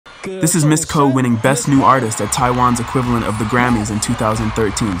This is Miss Ko winning Best New Artist at Taiwan's equivalent of the Grammys in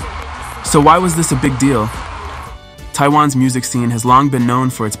 2013. So why was this a big deal? Taiwan's music scene has long been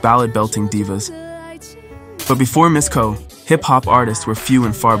known for its ballad-belting divas. But before Miss Ko, hip-hop artists were few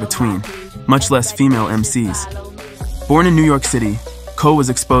and far between, much less female MCs. Born in New York City, Ko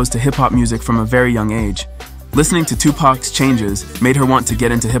was exposed to hip-hop music from a very young age. Listening to Tupac's Changes made her want to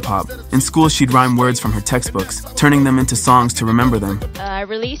get into hip-hop. In school, she'd rhyme words from her textbooks, turning them into songs to remember them. I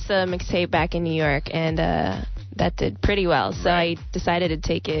released a mixtape back in New York, and that did pretty well. So I decided to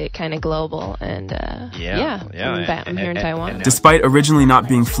take it kind of global, and I'm here in Taiwan. Despite originally not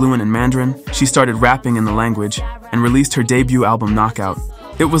being fluent in Mandarin, she started rapping in the language and released her debut album, Knockout.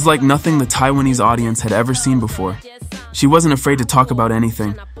 It was like nothing the Taiwanese audience had ever seen before. She wasn't afraid to talk about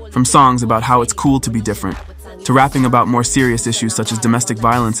anything, from songs about how it's cool to be different, to rapping about more serious issues such as domestic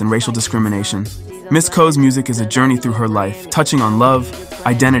violence and racial discrimination. Miss Ko's music is a journey through her life, touching on love,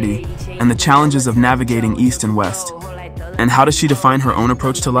 identity, and the challenges of navigating East and West. And how does she define her own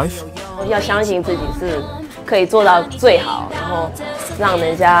approach to life? 要相信自己是可以做到最好，然后让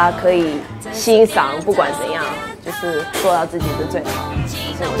人家可以欣赏，不管怎样，就是做到自己的最好，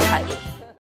这是我的态度。